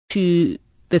to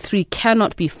the three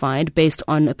cannot be fined based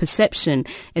on a perception,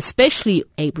 especially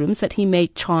Abrams, that he may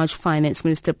charge Finance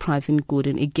Minister Pravin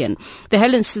Gordhan again. The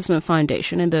Helen Suzman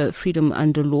Foundation and the Freedom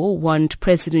Under Law want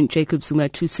President Jacob Zuma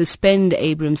to suspend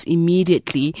Abrams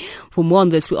immediately. For more on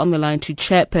this, we're on the line to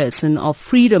Chairperson of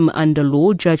Freedom Under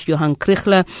Law, Judge Johan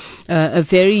Krichler. A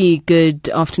very good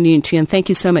afternoon to you, and thank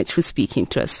you so much for speaking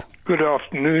to us. Good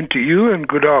afternoon to you, and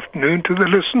good afternoon to the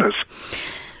listeners.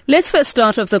 Let's first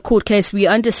start off the court case. We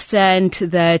understand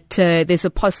that there's a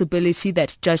possibility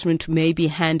that judgment may be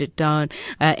handed down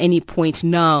at any point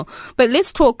now. But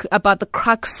let's talk about the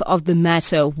crux of the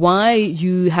matter, why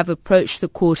you have approached the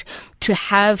court to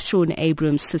have Shaun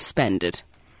Abrams suspended.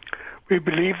 We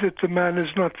believe that the man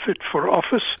is not fit for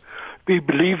office. We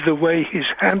believe the way he's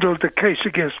handled the case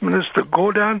against Minister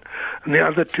Gordhan and the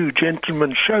other two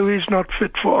gentlemen show he's not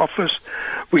fit for office.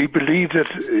 We believe that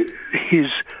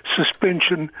his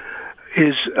suspension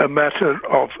is a matter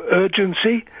of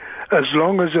urgency. As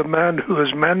long as a man who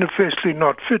is manifestly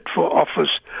not fit for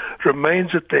office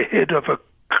remains at the head of a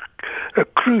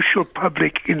crucial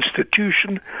public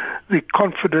institution, the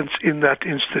confidence in that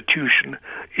institution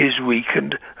is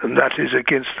weakened, and that is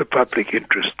against the public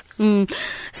interest.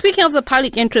 Speaking of the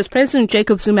public interest, President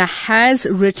Jacob Zuma has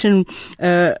written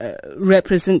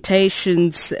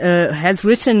representations, has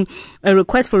written a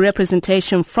request for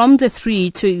representation from the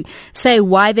three to say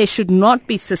why they should not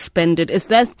be suspended. Is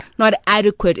that not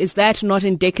adequate? Is that not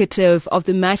indicative of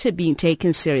the matter being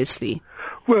taken seriously?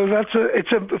 Well,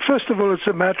 first of all, it's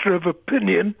a matter of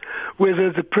opinion whether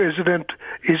the president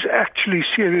is actually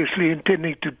seriously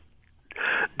intending to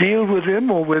deal with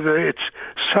him or whether it's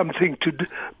something to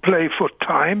play for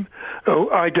time.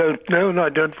 I don't know, and I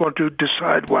don't want to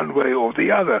decide one way or the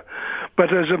other.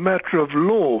 But as a matter of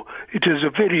law, it is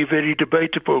a very, very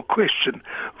debatable question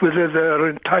whether they are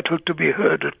entitled to be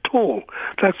heard at all.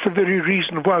 That's the very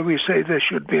reason why we say there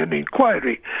should be an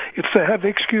inquiry. If they have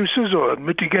excuses or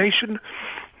mitigation,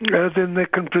 then they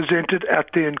can present it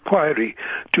at the inquiry.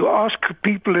 To ask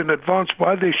people in advance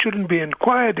why they shouldn't be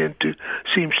inquired into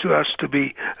seems to us to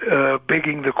be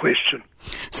begging the question.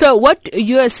 So what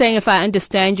you are saying, if I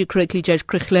understand you correctly, Judge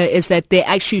Krichler, is that there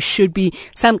actually should be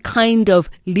some kind of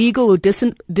legal or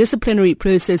disciplinary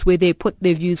process where they put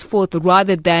their views forth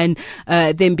rather than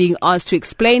them being asked to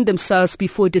explain themselves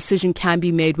before a decision can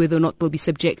be made whether or not they'll be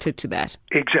subjected to that.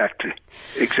 Exactly.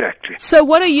 So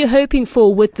what are you hoping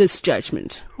for with this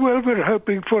judgment? Well, we're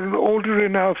hoping for an order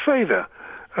in our favor.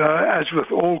 As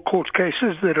with all court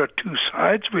cases, there are two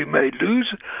sides. We may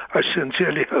lose. I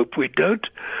sincerely hope we don't.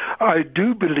 I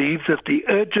do believe that the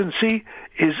urgency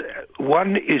is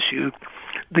one issue.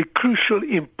 The crucial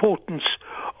importance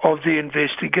of the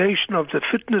investigation of the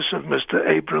fitness of Mr.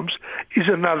 Abrams is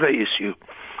another issue.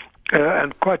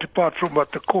 And quite apart from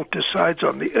what the court decides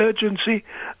on the urgency,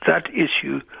 that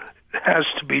issue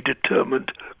has to be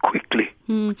determined quickly.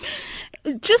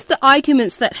 Just the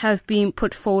arguments that have been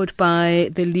put forward by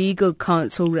the legal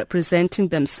counsel representing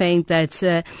them, saying that,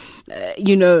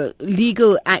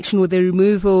 legal action with the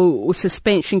removal or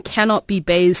suspension cannot be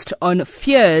based on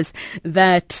fears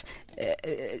that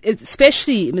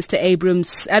especially Mr.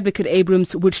 Abrams, Advocate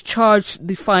Abrams, would charge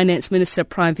the Finance Minister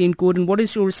Pravin Gordhan. What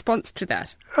is your response to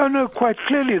that? Oh, no, quite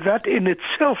clearly that in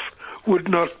itself would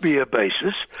not be a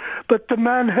basis, but the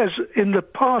man has in the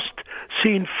past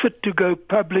seen fit to go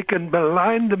public and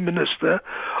malign the minister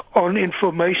on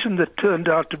information that turned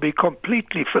out to be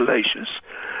completely fallacious,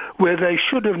 where they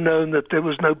should have known that there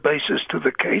was no basis to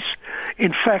the case.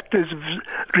 In fact, there's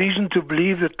reason to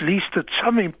believe at least that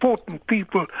some important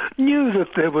people knew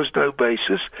that there was no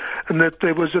basis and that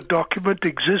there was a document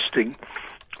existing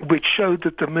which showed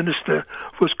that the minister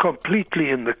was completely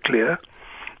in the clear.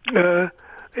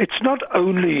 It's not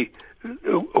only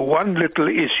one little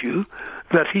issue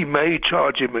that he may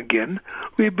charge him again.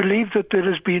 We believe that there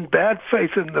has been bad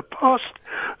faith in the past,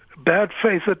 bad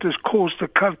faith that has caused the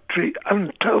country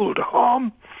untold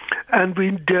harm, and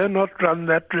we dare not run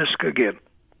that risk again.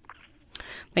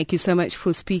 Thank you so much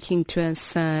for speaking to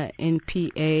us in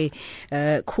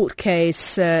PA court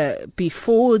case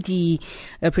before the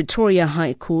Pretoria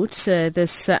High Court.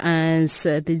 This as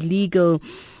the legal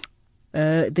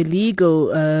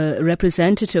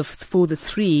representative for the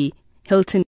three, Hilton